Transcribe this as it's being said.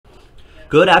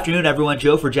Good afternoon, everyone.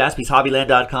 Joe for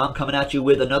JaspysHobbyland.com coming at you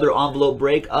with another envelope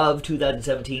break of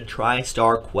 2017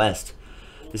 TriStar Quest.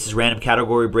 This is random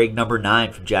category break number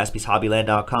 9 from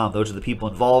JaspysHobbyland.com. Those are the people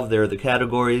involved. There are the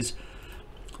categories.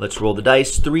 Let's roll the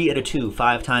dice. 3 and a 2,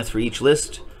 5 times for each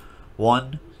list.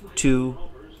 1, 2,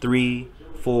 3,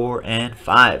 4, and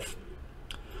 5.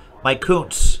 Mike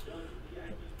Kuntz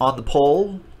on the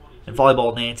pole. And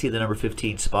Volleyball Nancy, the number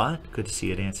 15 spot. Good to see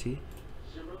you, Nancy.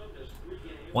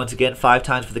 Once again, 5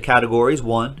 times for the categories.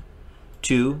 1,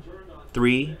 2,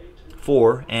 3,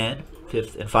 4, and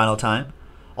 5th and final time.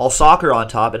 All soccer on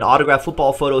top, and autographed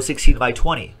football photo 16 by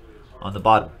 20 on the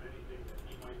bottom.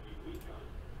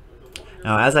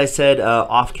 Now, as I said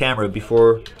off camera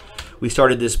before we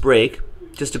started this break,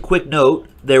 just a quick note,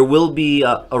 there will be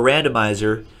a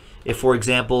randomizer if, for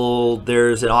example,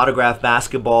 there's an autographed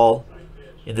basketball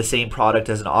in the same product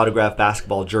as an autographed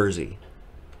basketball jersey.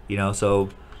 You know, so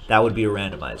that would be a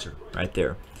randomizer right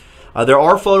there. There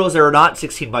are photos that are not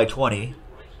 16 by 20,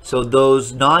 so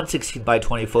those non-16 by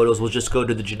 20 photos will just go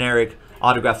to the generic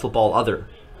autographed football other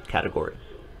category.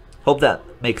 Hope that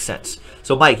makes sense.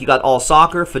 So Mike, you got all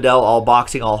soccer, Fidel all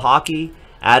boxing, all hockey,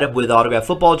 Adam with autographed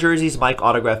football jerseys, Mike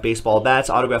autographed baseball bats,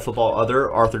 autographed football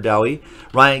other, Arthur Dowie,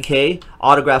 Ryan K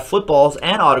autographed footballs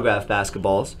and autographed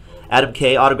basketballs, Adam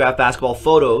K autographed basketball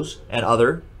photos and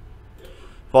other,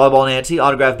 Volleyball Nancy,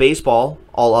 autographed baseball,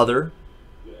 all other.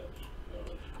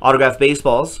 Autographed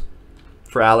baseballs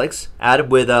for Alex. Adam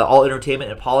with all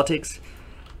entertainment and politics.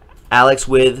 Alex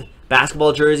with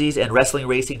basketball jerseys and wrestling,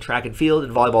 racing, track and field.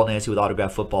 And Volleyball Nancy with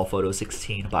autographed football photos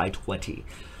 16 by 20.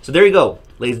 So there you go,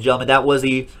 ladies and gentlemen. That was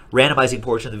the randomizing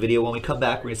portion of the video. When we come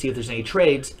back, we're going to see if there's any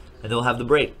trades, and then we'll have the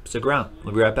break. Stick around.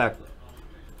 We'll be right back.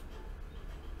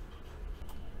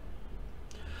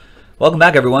 Welcome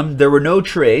back, everyone. There were no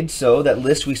trades, so that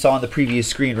list we saw on the previous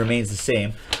screen remains the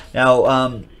same. Now,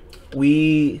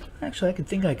 actually, I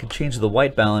think I could change the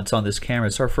white balance on this camera.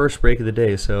 It's our first break of the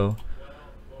day, so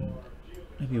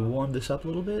maybe warm this up a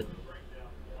little bit.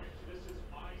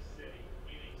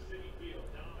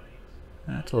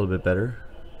 That's a little bit better.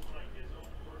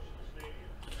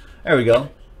 There we go.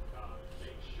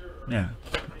 Yeah,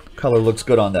 color looks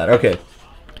good on that. Okay.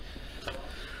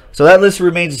 So that list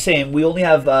remains the same. We only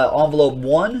have envelope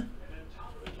 1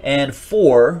 and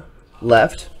 4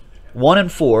 left. 1 and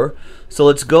 4. So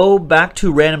let's go back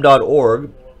to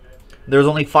random.org. There's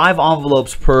only 5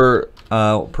 envelopes per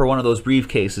one of those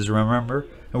briefcases, remember?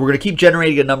 And we're going to keep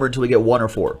generating a number until we get 1 or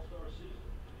 4.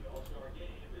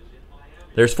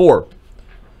 There's 4.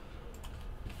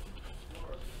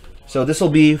 So this will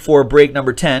be for break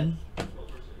number 10.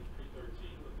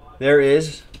 There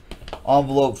is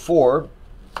envelope 4.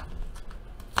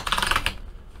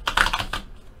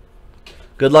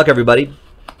 Good luck, everybody.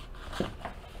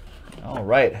 All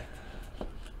right.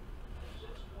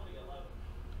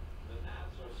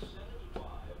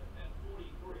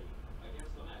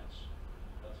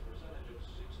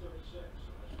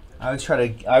 I always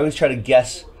try to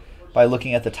guess by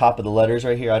looking at the top of the letters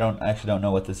right here. I actually don't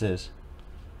know what this is.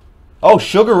 Oh,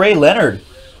 Sugar Ray Leonard.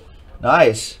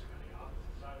 Nice.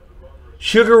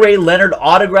 Sugar Ray Leonard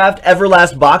autographed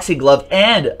Everlast boxing glove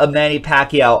and a Manny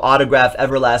Pacquiao autographed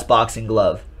Everlast boxing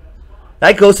glove.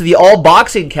 That goes to the all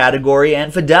boxing category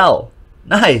and Fidel.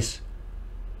 Nice.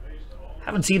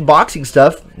 Haven't seen boxing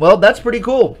stuff. Well, that's pretty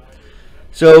cool.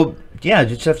 So, yeah,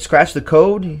 just have to scratch the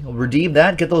code. You'll redeem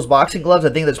that. Get those boxing gloves.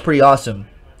 I think that's pretty awesome.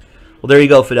 Well, there you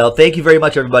go, Fidel. Thank you very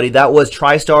much, everybody. That was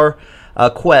TriStar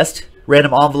Quest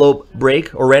random envelope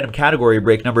break or random category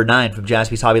break number 9 from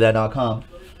JaspysHobbyland.com.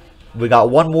 We got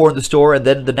one more in the store, and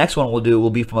then the next one we'll do will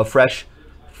be from a fresh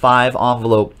 5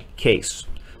 envelope case.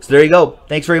 So there you go.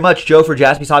 Thanks very much, Joe for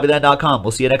JaspysHobbyland.com.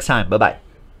 We'll see you next time. Bye-bye.